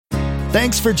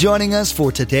Thanks for joining us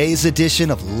for today's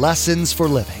edition of Lessons for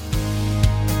Living.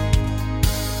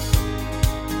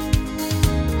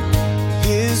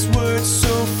 His word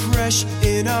so fresh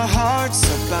in our hearts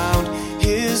abound.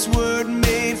 His word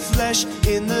made flesh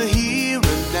in the here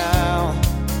and now.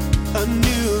 A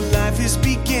new life is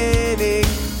beginning.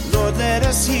 Lord, let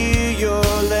us hear your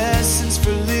lessons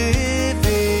for living.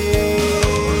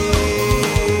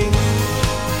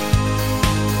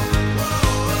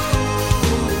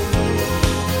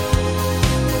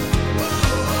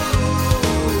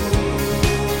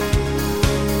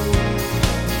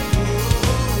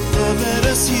 Lord, let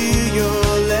us hear your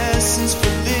lessons for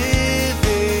living.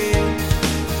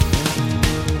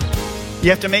 You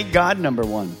have to make God number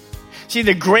one. See,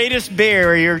 the greatest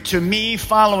barrier to me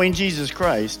following Jesus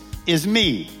Christ is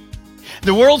me.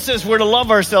 The world says we're to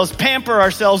love ourselves, pamper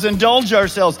ourselves, indulge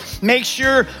ourselves, make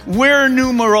sure we're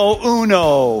numero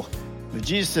uno. But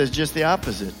Jesus says just the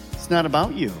opposite. It's not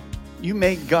about you. You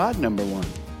make God number one.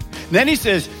 Then he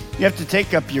says you have to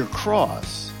take up your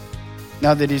cross.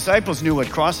 Now, the disciples knew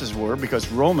what crosses were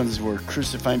because Romans were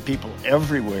crucifying people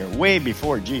everywhere, way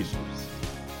before Jesus.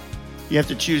 You have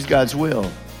to choose God's will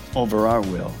over our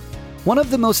will. One of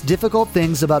the most difficult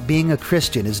things about being a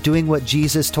Christian is doing what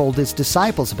Jesus told his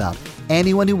disciples about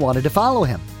anyone who wanted to follow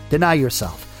him. Deny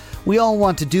yourself. We all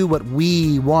want to do what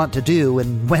we want to do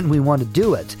and when we want to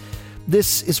do it.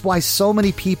 This is why so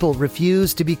many people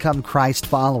refuse to become Christ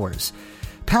followers.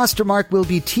 Pastor Mark will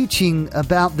be teaching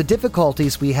about the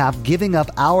difficulties we have giving up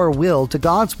our will to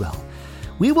God's will.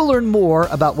 We will learn more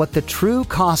about what the true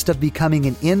cost of becoming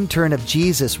an intern of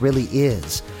Jesus really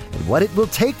is, and what it will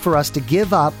take for us to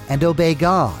give up and obey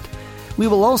God. We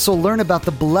will also learn about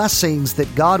the blessings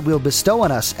that God will bestow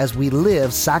on us as we live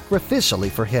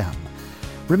sacrificially for Him.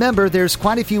 Remember, there's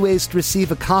quite a few ways to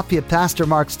receive a copy of Pastor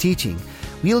Mark's teaching.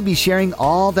 We'll be sharing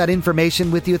all that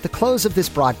information with you at the close of this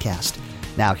broadcast.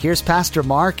 Now, here's Pastor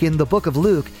Mark in the book of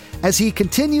Luke as he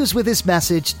continues with his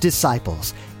message,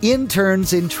 Disciples,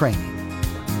 Interns in Training.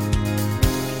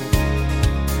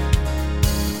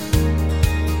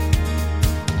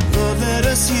 Let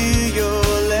us hear your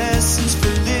lessons for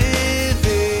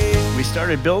living. We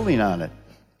started building on it.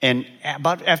 And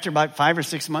after about 5 or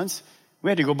 6 months, we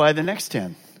had to go buy the next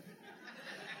 10.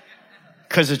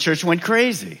 Because the church went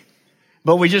crazy.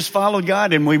 But we just followed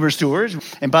God and we were stewards.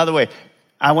 And by the way,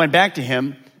 I went back to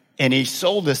him and he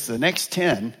sold us the next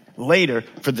 10 later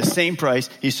for the same price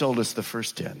he sold us the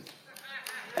first 10.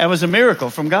 That was a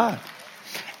miracle from God.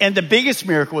 And the biggest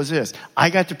miracle was this. I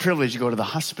got the privilege to go to the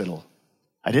hospital.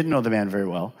 I didn't know the man very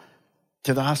well.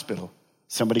 To the hospital.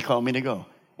 Somebody called me to go.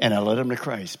 And I led him to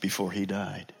Christ before he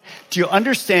died. Do you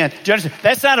understand?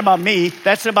 That's not about me.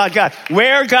 That's about God.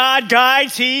 Where God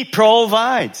guides, He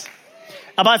provides.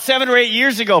 About 7 or 8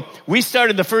 years ago, we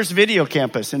started the first video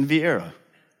campus in Vieira.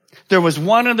 There was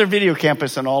one other video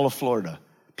campus in all of Florida.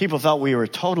 People thought we were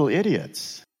total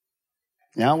idiots.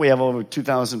 Now we have over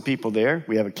 2,000 people there.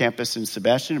 We have a campus in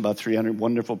Sebastian, about 300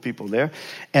 wonderful people there.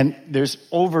 And there's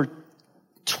over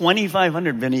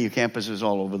 2,500 video campuses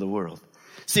all over the world.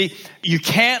 See, you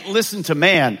can't listen to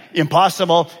man.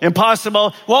 Impossible,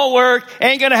 won't work,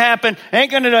 ain't going to happen,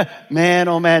 ain't going to... Man,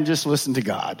 oh man, just listen to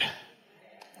God.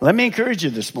 Let me encourage you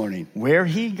this morning. Where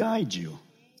He guides you,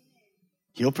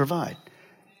 He'll provide.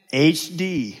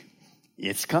 HD,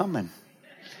 it's coming.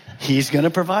 He's going to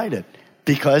provide it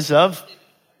because of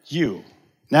you.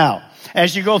 Now,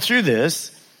 as you go through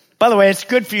this, by the way, it's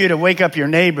good for you to wake up your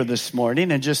neighbor this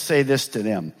morning and just say this to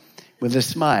them with a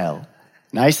smile,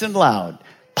 nice and loud.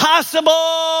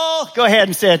 Possible! Go ahead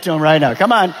and say it to him right now.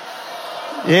 Come on.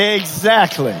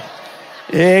 Exactly.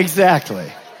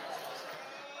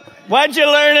 What'd you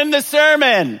learn in the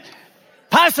sermon?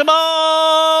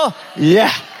 Possible!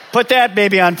 Yeah. Put that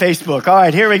baby on Facebook. All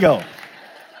right, here we go.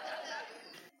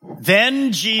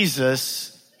 Then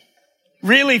Jesus,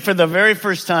 really for the very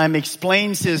first time,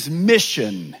 explains His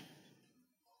mission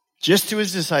just to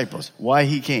His disciples, why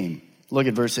He came. Look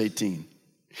at verse 18.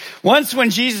 Once when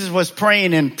Jesus was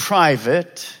praying in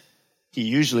private, He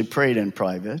usually prayed in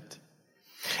private,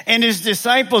 and His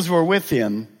disciples were with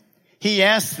Him, He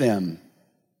asked them,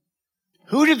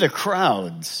 who do the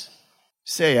crowds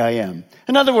say I am?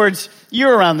 In other words,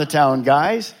 you're around the town,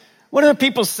 guys. What are the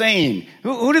people saying?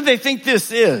 Who do they think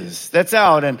this is that's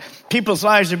out and people's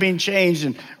lives are being changed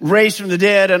and raised from the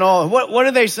dead and all? What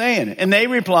are they saying? And they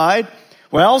replied,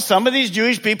 well, some of these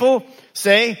Jewish people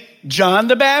say John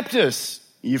the Baptist.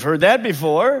 You've heard that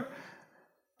before.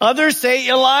 Others say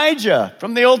Elijah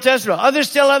from the Old Testament.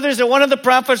 Others tell others that one of the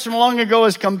prophets from long ago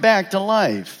has come back to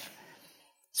life.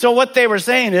 So what they were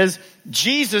saying is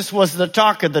Jesus was the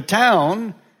talk of the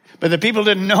town, But the people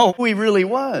didn't know who he really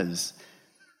was.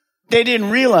 They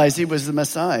didn't realize he was the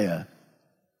Messiah.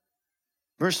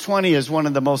 Verse 20 is one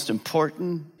of the most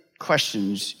important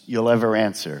questions you'll ever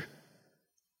answer.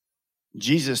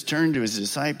 Jesus turned to his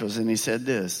disciples and he said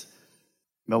this,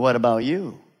 but what about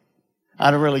you?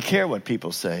 I don't really care what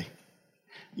people say.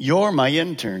 You're my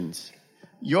interns.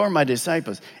 You're my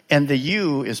disciples. And the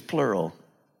you is plural.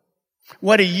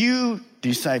 What are you,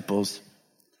 disciples?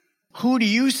 Who do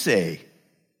you say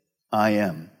I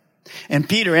am? And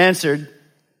Peter answered,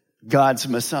 God's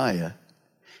Messiah.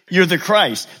 You're the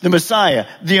Christ, the Messiah,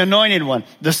 the anointed one,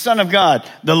 the Son of God,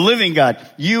 the living God.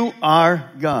 You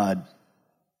are God.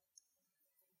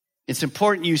 It's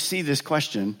important you see this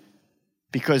question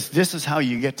because this is how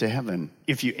you get to heaven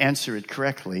if you answer it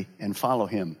correctly and follow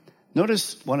him.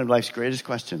 Notice one of life's greatest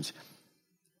questions.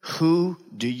 Who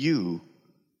do you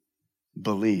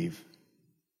believe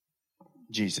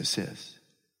Jesus is?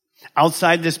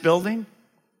 Outside this building,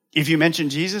 if you mention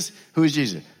Jesus, who is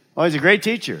Jesus? Oh, he's a great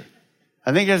teacher.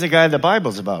 I think that's the guy the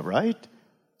Bible's about, right?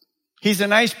 He's a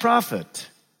nice prophet.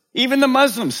 Even the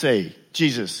Muslims say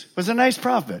Jesus was a nice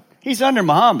prophet. He's under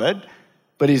Muhammad,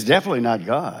 but he's definitely not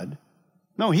God.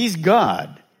 No, he's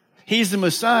God. He's the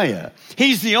Messiah.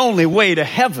 He's the only way to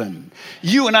heaven.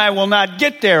 You and I will not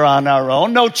get there on our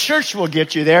own. No church will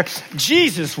get you there.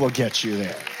 Jesus will get you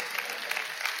there.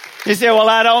 You say, well,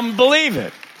 I don't believe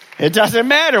it. It doesn't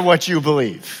matter what you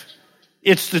believe.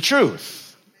 It's the truth.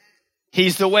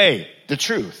 He's the way, the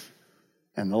truth,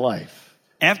 and the life.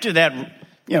 After that,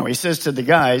 he says to the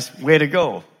guys, way to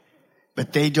go.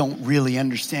 But they don't really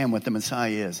understand what the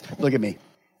Messiah is. Look at me.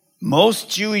 Most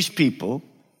Jewish people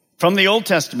from the Old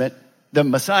Testament, the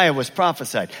Messiah was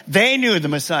prophesied. They knew the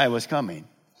Messiah was coming.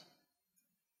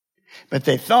 But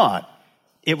they thought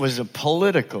it was a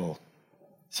political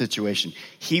situation.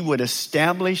 He would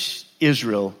establish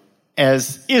Israel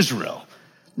as Israel.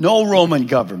 No Roman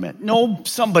government. No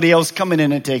somebody else coming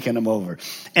in and taking them over.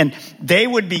 And they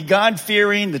would be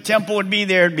God-fearing. The temple would be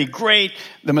there. It'd be great.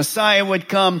 The Messiah would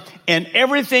come. And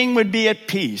everything would be at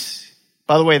peace.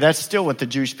 By the way, that's still what the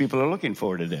Jewish people are looking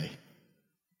for today.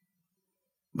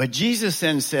 But Jesus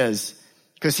then says,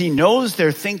 because he knows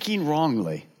they're thinking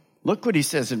wrongly. Look what he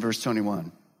says in verse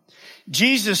 21.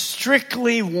 Jesus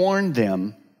strictly warned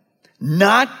them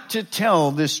not to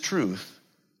tell this truth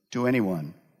to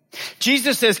anyone.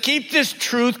 Jesus says, keep this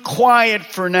truth quiet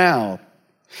for now.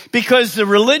 Because the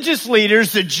religious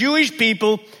leaders, the Jewish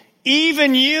people,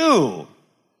 even you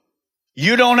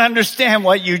don't understand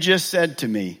what you just said to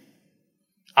me.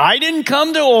 I didn't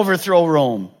come to overthrow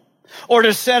Rome or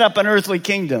to set up an earthly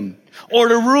kingdom or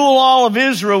to rule all of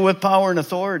Israel with power and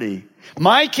authority.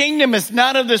 My kingdom is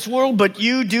not of this world, but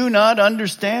you do not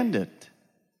understand it.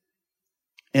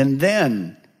 And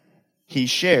then he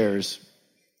shares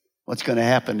what's going to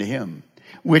happen to him,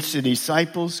 which the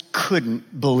disciples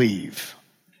couldn't believe.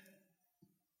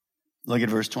 Look at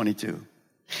verse 22.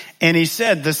 And he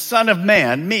said, the Son of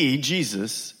Man, me,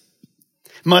 Jesus,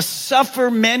 must suffer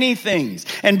many things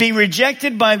and be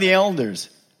rejected by the elders,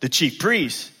 the chief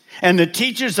priests, and the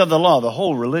teachers of the law, the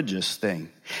whole religious thing.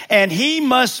 And he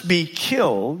must be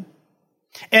killed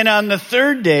and on the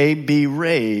third day be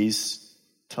raised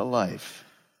to life.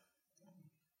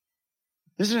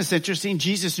 Isn't this interesting?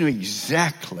 Jesus knew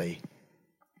exactly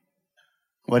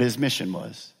what his mission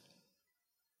was.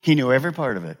 He knew every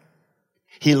part of it.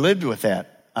 He lived with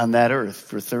that on that earth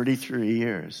for 33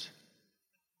 years.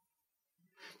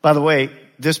 By the way,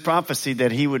 this prophecy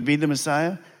that he would be the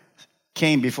Messiah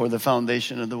came before the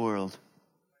foundation of the world.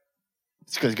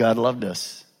 It's because God loved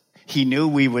us. He knew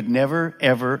we would never,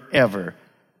 ever, ever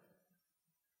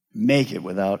make it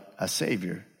without a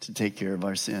Savior to take care of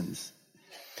our sins.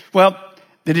 Well,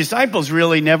 the disciples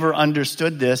really never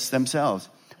understood this themselves.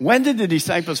 When did the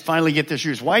disciples finally get this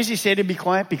truth? Why does he say to be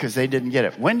quiet? Because they didn't get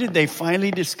it. When did they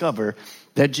finally discover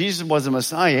that Jesus was a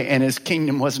Messiah and his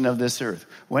kingdom wasn't of this earth?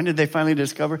 When did they finally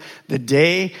discover? The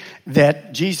day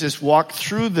that Jesus walked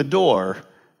through the door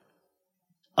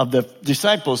of the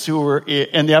disciples who were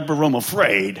in the upper room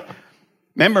afraid.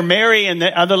 Remember Mary and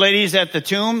the other ladies at the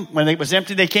tomb? When it was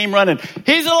empty, they came running.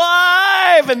 He's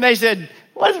alive! And they said,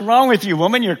 what's wrong with you,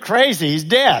 woman? You're crazy. He's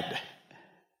dead.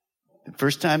 The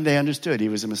first time they understood he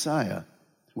was a Messiah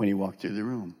when he walked through the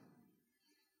room.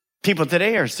 People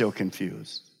today are still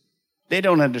confused. They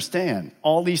don't understand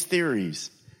all these theories.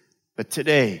 But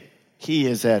today, he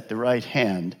is at the right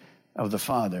hand of the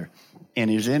Father, and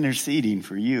he's interceding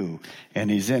for you,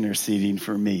 and he's interceding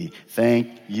for me. Thank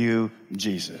you,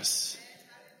 Jesus.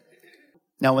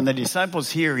 Now, when the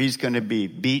disciples hear he's going to be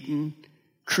beaten,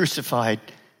 crucified,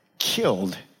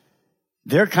 killed,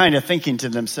 they're kind of thinking to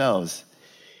themselves,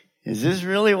 Is this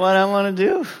really what I want to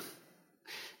do?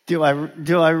 Do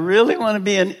I really want to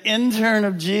be an intern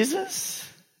of Jesus?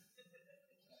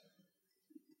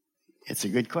 It's a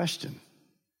good question.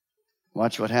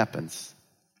 Watch what happens.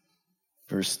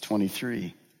 Verse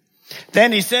 23.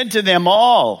 Then he said to them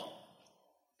all,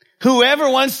 whoever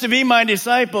wants to be my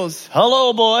disciples,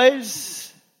 hello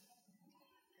boys,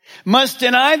 must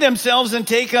deny themselves and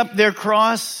take up their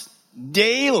cross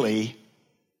daily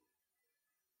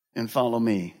and follow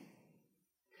me.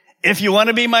 If you want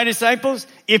to be my disciples,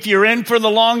 if you're in for the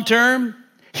long term,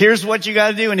 here's what you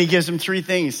got to do. And he gives them 3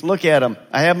 things. Look at them.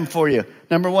 I have them for you.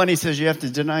 Number 1, he says you have to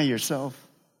deny yourself.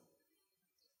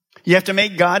 You have to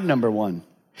make God number 1.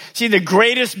 See, the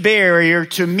greatest barrier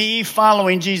to me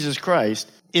following Jesus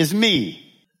Christ is me.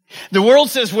 The world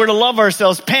says we're to love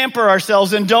ourselves, pamper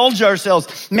ourselves, indulge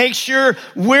ourselves, make sure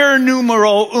we're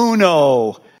numero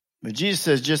uno. But Jesus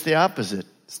says just the opposite.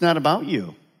 It's not about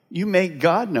you. You make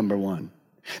God number 1.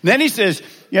 Then he says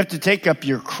you have to take up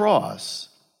your cross.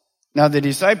 Now, the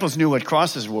disciples knew what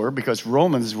crosses were because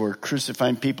Romans were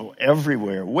crucifying people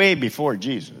everywhere, way before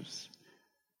Jesus.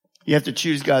 You have to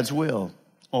choose God's will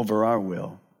over our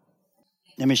will.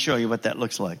 Let me show you what that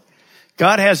looks like.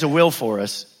 God has a will for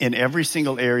us in every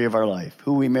single area of our life.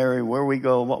 Who we marry, where we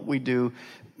go, what we do,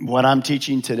 what I'm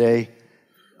teaching today,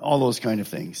 all those kind of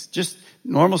things. Just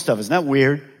normal stuff. It's not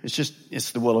weird.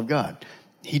 It's the will of God.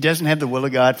 He doesn't have the will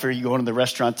of God for you going to the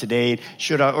restaurant today.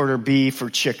 Should I order beef or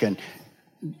chicken?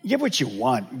 Get what you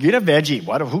want. Get a veggie.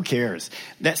 Who cares?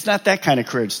 That's not that kind of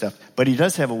courage stuff. But he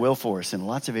does have a will for us in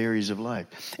lots of areas of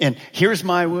life. And here's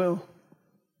my will.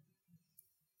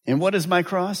 And what is my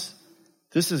cross?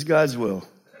 This is God's will.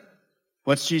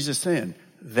 What's Jesus saying?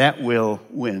 That will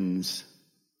wins.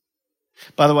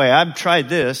 By the way, I've tried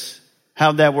this.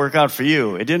 How'd that work out for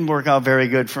you? It didn't work out very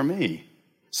good for me.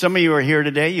 Some of you are here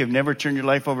today. You've never turned your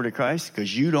life over to Christ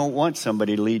because you don't want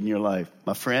somebody leading your life.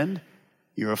 My friend,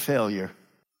 you're a failure.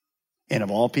 And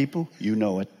of all people, you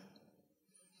know it.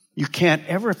 You can't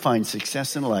ever find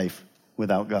success in life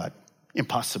without God.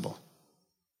 Impossible.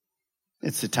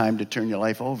 It's the time to turn your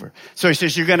life over. So he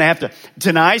says you're going to have to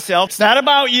deny self. It's not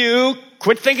about you.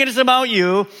 Quit thinking it's about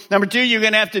you. Number 2, you're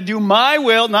going to have to do my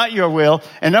will, not your will.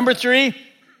 And number 3,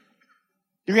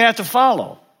 you're going to have to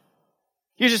follow.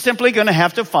 You're just simply going to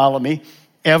have to follow me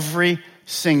every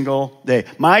single day.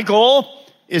 My goal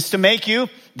is to make you,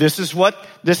 this is what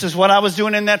I was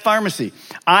doing in that pharmacy.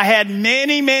 I had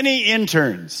many, many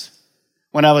interns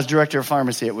when I was director of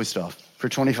pharmacy at Wusthof for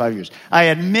 25 years. I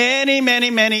had many,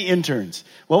 many, many interns.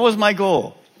 What was my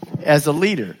goal as a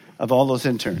leader of all those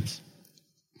interns?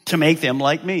 To make them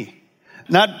like me.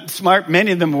 Not smart,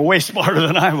 many of them were way smarter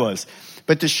than I was.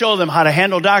 But to show them how to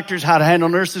handle doctors, how to handle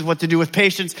nurses, what to do with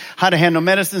patients, how to handle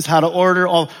medicines, how to order,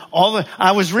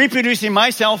 I was reproducing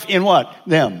myself in what?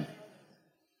 Them.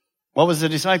 What was the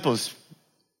disciples?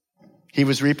 He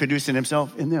was reproducing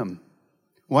himself in them.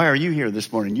 Why are you here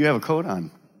this morning? You have a coat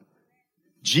on.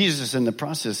 Jesus is in the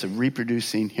process of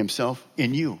reproducing himself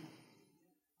in you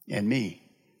and me.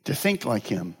 To think like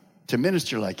him, to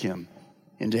minister like him,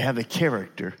 and to have the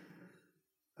character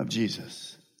of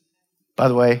Jesus. By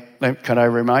the way, can I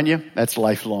remind you? That's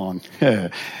lifelong,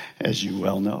 as you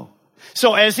well know.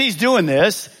 So as he's doing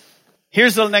this,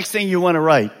 here's the next thing you want to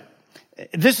write.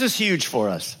 This is huge for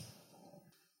us.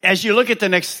 As you look at the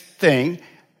next thing,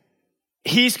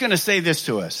 he's going to say this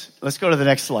to us. Let's go to the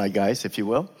next slide, guys, if you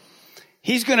will.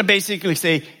 He's going to basically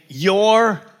say,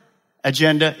 your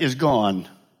agenda is gone.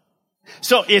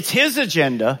 So it's his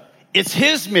agenda, it's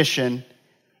his mission,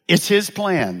 it's his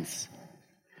plans.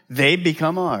 They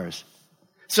become ours.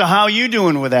 So how are you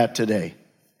doing with that today?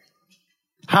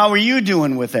 How are you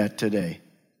doing with that today?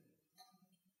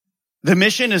 The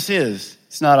mission is his.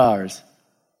 It's not ours.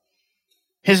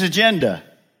 His agenda,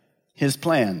 his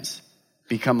plans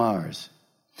become ours.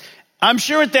 I'm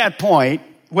sure at that point,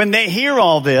 when they hear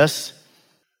all this,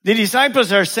 the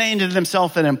disciples are saying to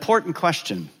themselves an important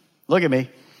question. Look at me.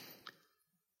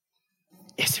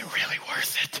 Is it really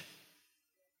worth it?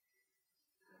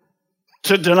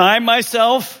 To deny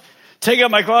myself, take up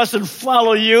my cross and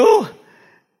follow you?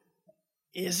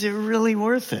 Is it really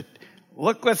worth it?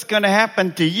 Look what's going to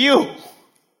happen to you.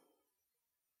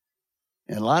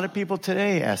 And a lot of people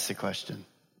today ask the question,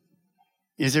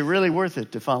 is it really worth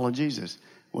it to follow Jesus?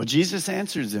 Well, Jesus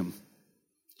answers them.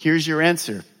 Here's your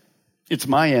answer. It's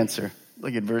my answer.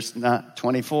 Look at verse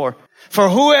 24. For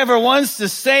whoever wants to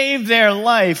save their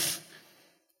life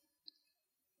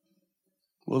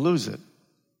will lose it.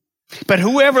 But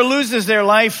whoever loses their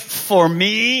life for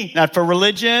me, not for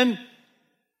religion,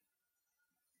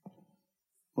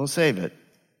 will save it.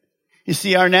 You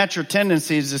see, our natural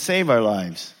tendency is to save our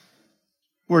lives.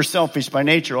 We're selfish by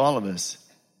nature, all of us.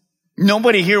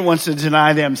 Nobody here wants to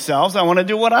deny themselves. I want to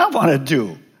do what I want to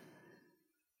do.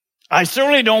 I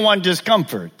certainly don't want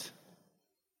discomfort.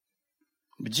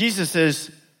 But Jesus says,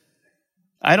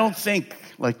 I don't think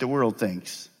like the world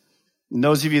thinks. And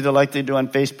those of you that like they do on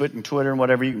Facebook and Twitter and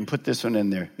whatever, you can put this one in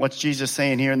there. What's Jesus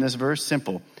saying here in this verse?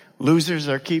 Simple. Losers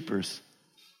are keepers.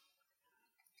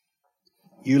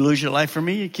 You lose your life for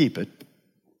me, you keep it.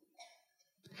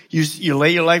 You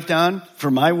lay your life down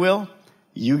for my will,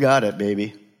 you got it,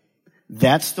 baby.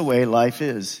 That's the way life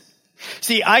is.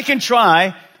 See, I can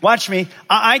try, watch me,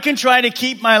 I can try to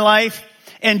keep my life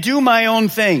and do my own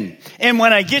thing. And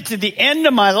when I get to the end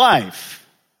of my life,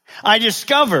 I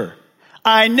discover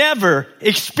I never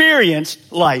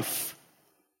experienced life.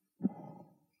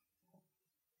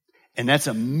 And that's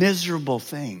a miserable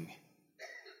thing.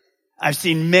 I've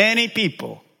seen many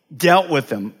people dealt with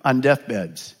them on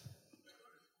deathbeds.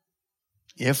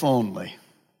 If only.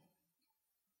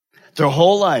 Their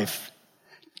whole life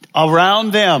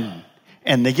around them,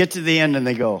 and they get to the end and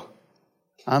they go,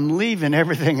 I'm leaving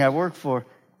everything I worked for.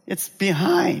 It's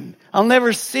behind. I'll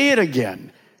never see it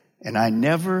again. And I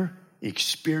never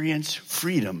experience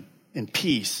freedom and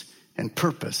peace and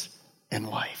purpose in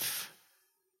life.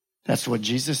 That's what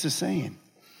Jesus is saying.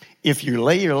 If you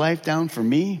lay your life down for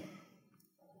me,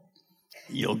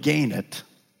 you'll gain it.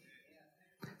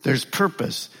 There's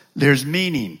purpose. There's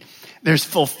meaning. There's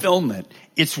fulfillment.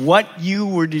 It's what you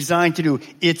were designed to do.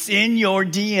 It's in your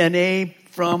DNA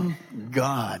from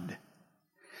God.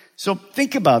 So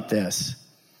think about this.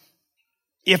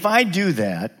 If I do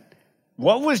that,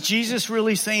 what was Jesus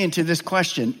really saying to this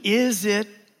question? Is it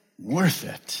worth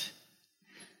it?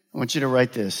 I want you to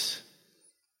write this.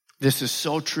 This is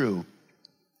so true.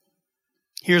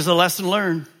 Here's a lesson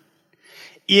learned.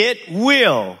 It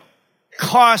will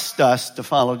cost us to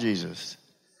follow Jesus.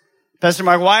 Pastor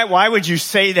Mark, why would you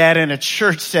say that in a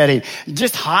church setting?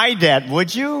 Just hide that,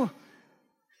 would you?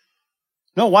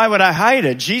 No, why would I hide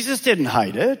it? Jesus didn't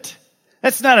hide it.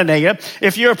 That's not a negative.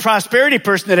 If you're a prosperity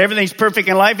person, that everything's perfect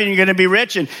in life and you're going to be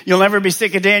rich and you'll never be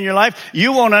sick a day in your life,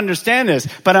 you won't understand this.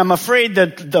 But I'm afraid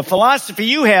that the philosophy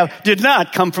you have did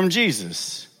not come from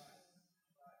Jesus.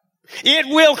 It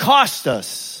will cost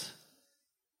us.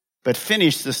 But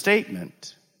finish the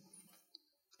statement.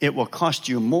 It will cost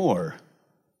you more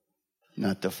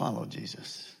not to follow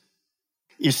Jesus.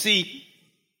 You see,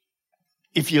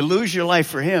 if you lose your life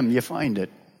for him, you find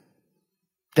it.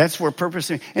 That's where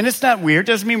purpose is. And it's not weird.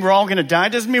 Doesn't mean we're all going to die.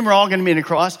 Doesn't mean we're all going to be in a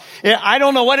cross. I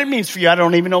don't know what it means for you. I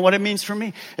don't even know what it means for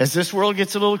me. As this world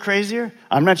gets a little crazier,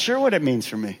 I'm not sure what it means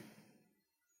for me.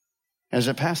 As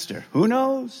a pastor, who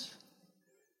knows?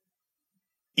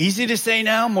 Easy to say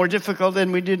now, more difficult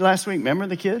than we did last week. Remember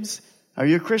the kids? Are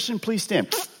you a Christian? Please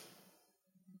stand.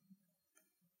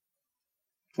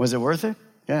 Was it worth it?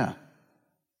 Yeah.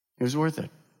 It was worth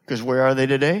it. Because where are they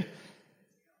today?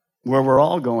 Where we're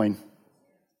all going.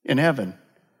 In heaven.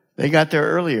 They got there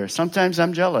earlier. Sometimes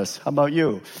I'm jealous. How about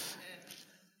you?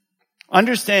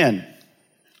 Understand,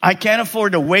 I can't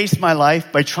afford to waste my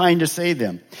life by trying to save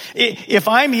them. If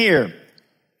I'm here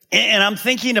and I'm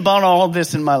thinking about all of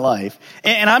this in my life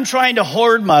and I'm trying to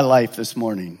hoard my life this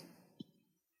morning,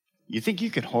 you think you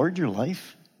can hoard your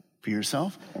life for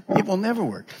yourself? It will never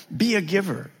work. Be a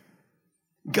giver.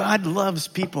 God loves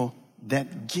people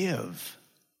that give.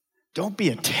 Don't be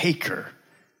a taker.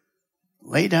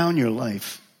 Lay down your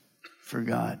life for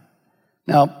God.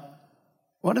 Now,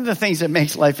 one of the things that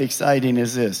makes life exciting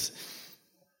is this.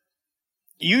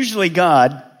 Usually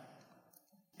God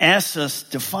asks us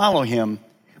to follow him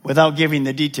without giving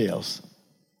the details.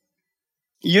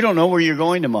 You don't know where you're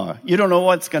going tomorrow. You don't know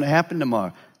what's going to happen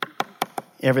tomorrow.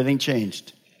 Everything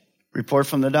changed. Report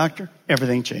from the doctor,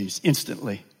 everything changed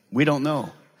instantly. We don't know.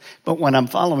 But when I'm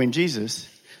following Jesus,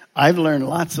 I've learned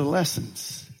lots of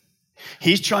lessons.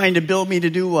 He's trying to build me to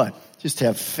do what? Just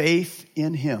have faith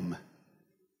in him.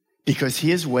 Because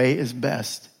his way is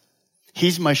best.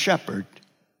 He's my shepherd.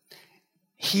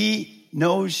 He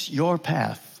knows your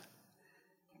path.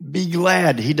 Be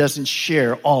glad he doesn't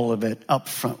share all of it up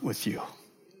front with you.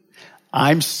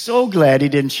 I'm so glad he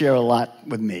didn't share a lot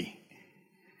with me.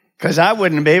 Because I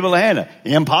wouldn't be able to handle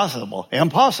it. Impossible,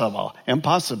 impossible,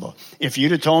 impossible. If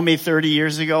you'd have told me 30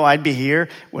 years ago I'd be here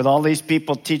with all these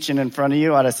people teaching in front of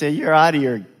you, I'd have said, you're out of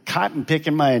your cotton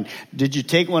picking mind. Did you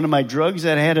take one of my drugs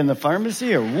that I had in the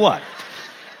pharmacy or what?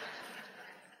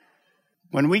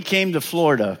 When we came to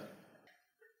Florida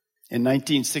in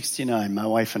 1969, my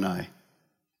wife and I,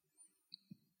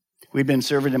 we'd been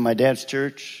serving in my dad's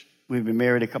church. We'd been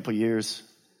married a couple years.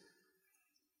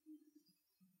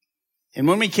 And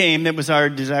when we came, that was our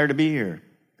desire to be here.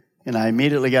 And I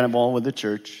immediately got involved with the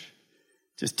church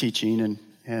just teaching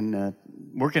and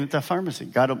working at the pharmacy.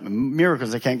 God,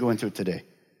 miracles, I can't go into it today.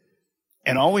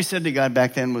 And all we said to God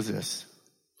back then was this: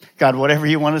 God, whatever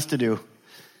you want us to do,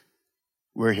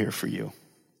 we're here for you.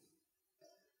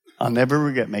 I'll never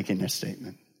regret making this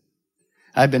statement.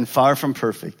 I've been far from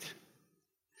perfect.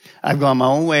 I've gone my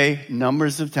own way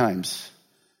numbers of times.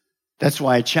 That's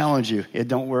why I challenge you. It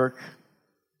don't work.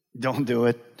 Don't do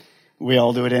it. We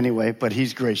all do it anyway, but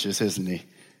he's gracious, isn't he?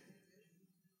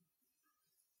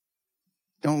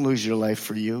 Don't lose your life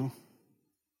for you.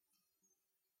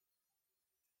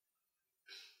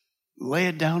 Lay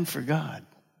it down for God.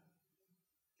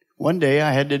 One day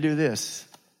I had to do this.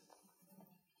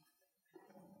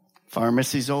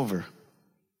 Pharmacy's over.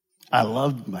 I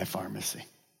loved my pharmacy.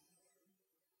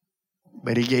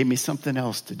 But he gave me something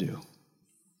else to do.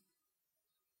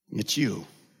 It's you.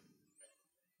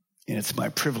 And it's my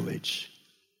privilege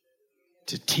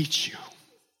to teach you.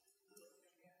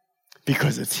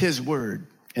 Because it's his word.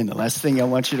 And the last thing I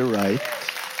want you to write.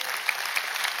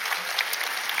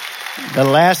 The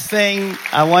last thing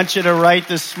I want you to write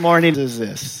this morning is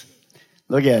this.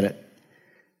 Look at it.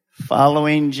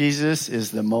 Following Jesus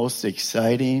is the most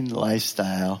exciting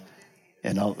lifestyle.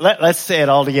 And let's say it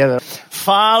all together.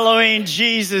 Following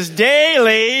Jesus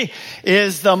daily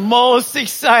is the most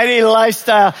exciting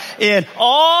lifestyle in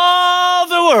all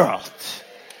the world.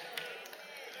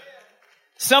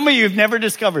 Some of you have never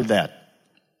discovered that.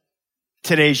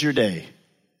 Today's your day.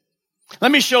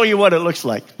 Let me show you what it looks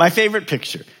like. My favorite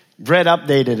picture. Brett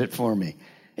updated it for me.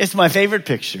 It's my favorite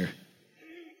picture.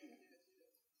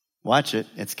 Watch it.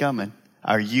 It's coming.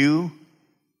 Are you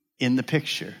in the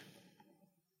picture?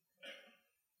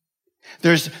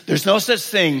 There's no such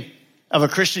thing of a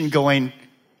Christian going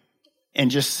and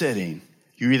just sitting.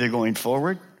 You're either going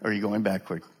forward or you're going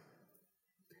backward.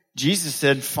 Jesus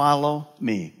said, follow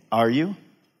me. Are you?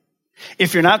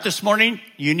 If you're not this morning,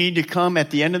 you need to come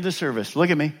at the end of the service. Look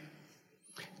at me.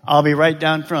 I'll be right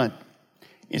down front.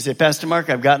 You say, Pastor Mark,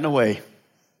 I've gotten away.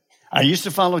 I used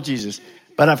to follow Jesus,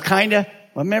 but I've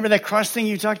remember that cross thing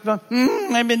you talked about?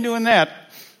 I've been doing that.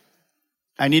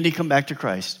 I need to come back to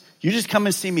Christ. You just come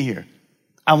and see me here.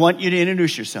 I want you to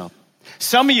introduce yourself.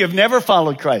 Some of you have never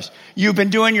followed Christ. You've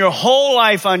been doing your whole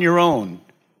life on your own.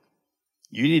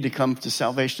 You need to come to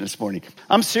salvation this morning.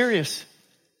 I'm serious.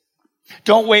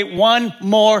 Don't wait one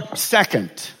more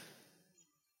second.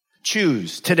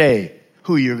 Choose today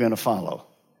who you're going to follow.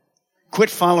 Quit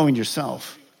following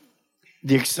yourself.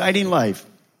 The exciting life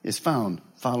is found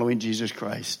following Jesus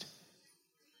Christ.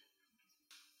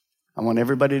 I want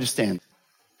everybody to stand.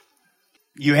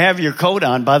 You have your coat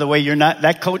on. By the way,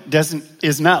 that coat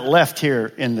is not left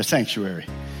here in the sanctuary.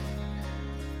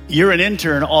 You're an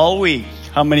intern all week.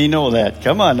 How many know that?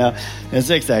 Come on now. That's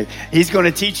exciting. He's going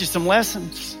to teach you some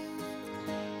lessons.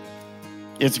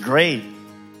 It's great.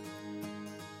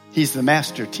 He's the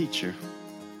master teacher.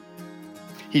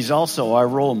 He's also our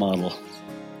role model.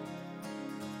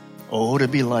 Oh, to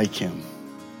be like him.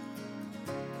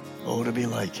 Oh, to be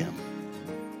like him.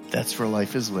 That's where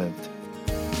life is lived.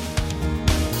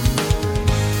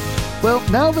 Well,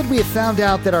 now that we have found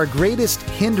out that our greatest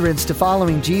hindrance to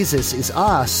following Jesus is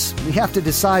us, we have to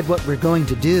decide what we're going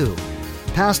to do.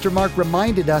 Pastor Mark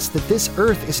reminded us that this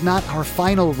earth is not our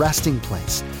final resting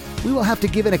place. We will have to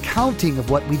give an accounting of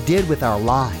what we did with our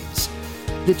lives.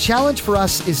 The challenge for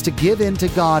us is to give in to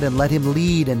God and let him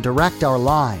lead and direct our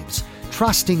lives,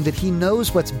 trusting that he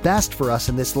knows what's best for us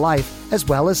in this life as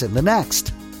well as in the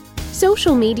next.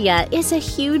 Social media is a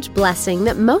huge blessing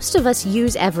that most of us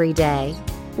use every day.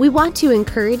 We want to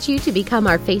encourage you to become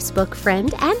our Facebook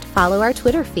friend and follow our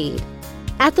Twitter feed.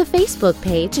 At the Facebook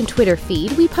page and Twitter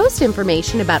feed, we post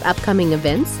information about upcoming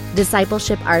events,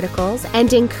 discipleship articles,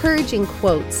 and encouraging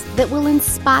quotes that will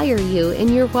inspire you in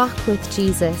your walk with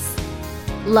Jesus.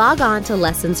 Log on to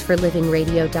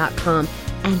lessonsforlivingradio.com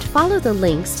and follow the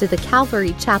links to the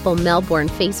Calvary Chapel Melbourne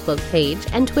Facebook page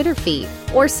and Twitter feed,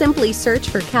 or simply search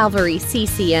for Calvary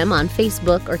CCM on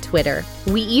Facebook or Twitter.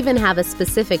 We even have a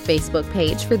specific Facebook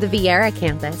page for the Viera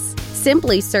campus.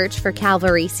 Simply search for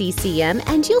Calvary CCM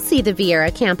and you'll see the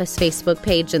Viera campus Facebook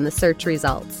page in the search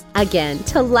results. Again,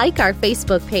 to like our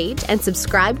Facebook page and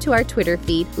subscribe to our Twitter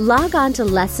feed, log on to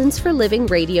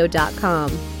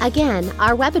lessonsforlivingradio.com. Again,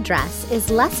 our web address is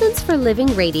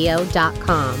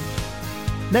lessonsforlivingradio.com.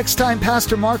 Next time,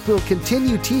 Pastor Mark will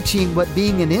continue teaching what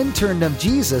being an intern of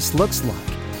Jesus looks like.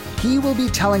 He will be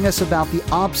telling us about the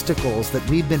obstacles that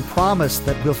we've been promised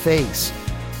that we'll face.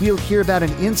 We'll hear about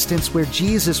an instance where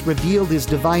Jesus revealed his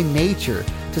divine nature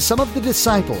to some of the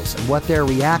disciples and what their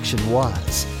reaction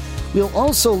was. We'll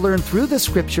also learn through the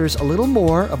scriptures a little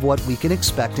more of what we can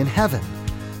expect in heaven.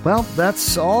 Well,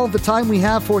 that's all the time we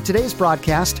have for today's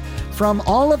broadcast. From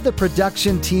all of the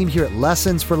production team here at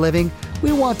Lessons for Living,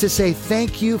 we want to say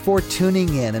thank you for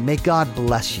tuning in and may God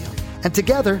bless you. And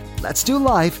together, let's do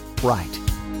life right.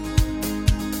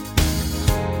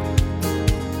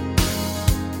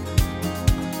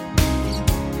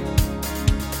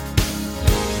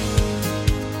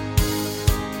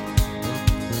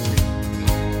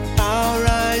 Our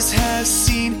eyes have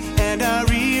seen and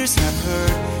our ears have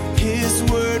heard His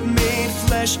word made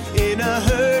flesh in a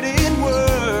hurting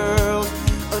world.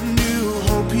 A new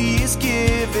hope He is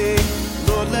giving.